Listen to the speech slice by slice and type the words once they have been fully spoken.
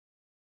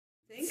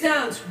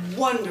Sounds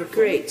wonderful.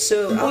 Great.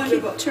 So I'll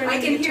keep turning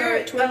I can the hear guitar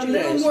a toward you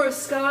little guys. more of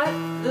Scott, a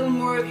little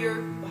more of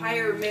your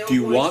higher male voice. Do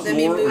you want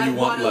more or I you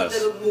want less?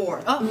 a little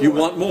more. Oh, You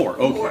want more?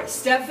 Okay. More.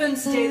 Stefan,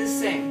 stay the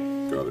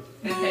same. Got it.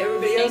 Okay,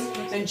 everybody else?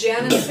 And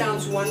Janis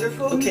sounds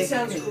wonderful. Okay.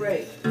 Sounds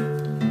great.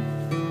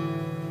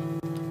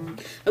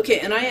 Okay,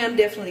 and I am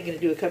definitely going to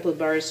do a couple of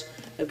bars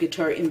of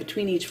guitar in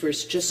between each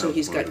verse, just so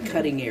he's got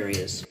cutting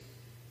areas.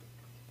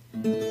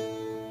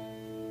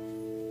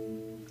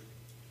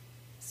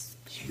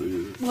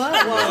 What?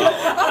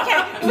 Okay,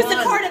 it was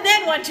the chord and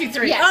then 1, 2,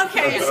 3. Yeah.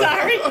 Okay,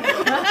 sorry.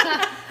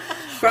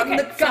 From Okay,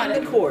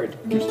 the chord.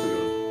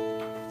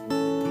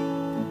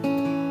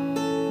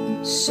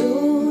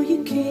 So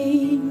you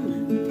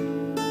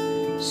came,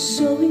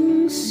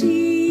 sowing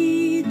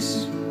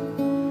seeds,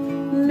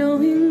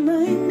 knowing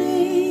my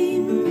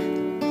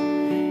name,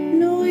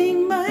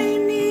 knowing my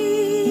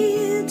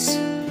needs.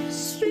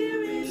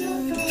 Spirit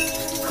of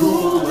God,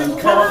 cool and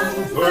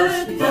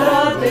comfort,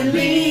 the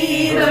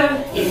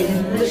believer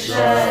in the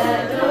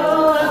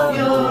shadow of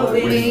your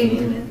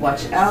wing.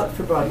 Watch out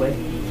for Broadway.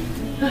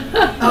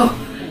 Oh.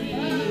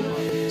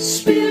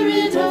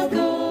 Spirit of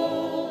God.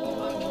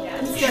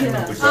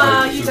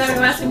 You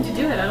better ask him to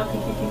do it. I don't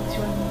think he thinks you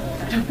want to.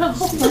 I don't know.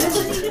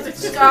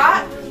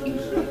 Scott,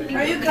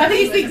 are you I think he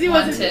coming? thinks he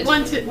wasn't.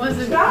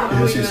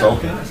 Is he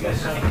sulking?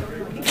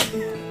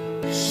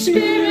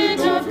 Spirit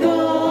of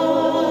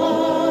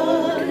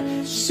God,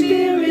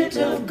 Spirit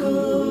of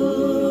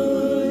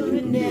goodness,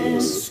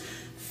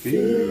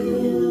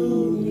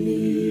 fill me.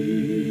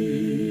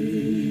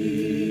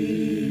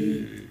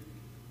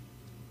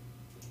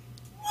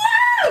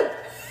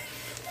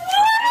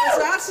 That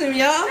was awesome,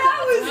 y'all.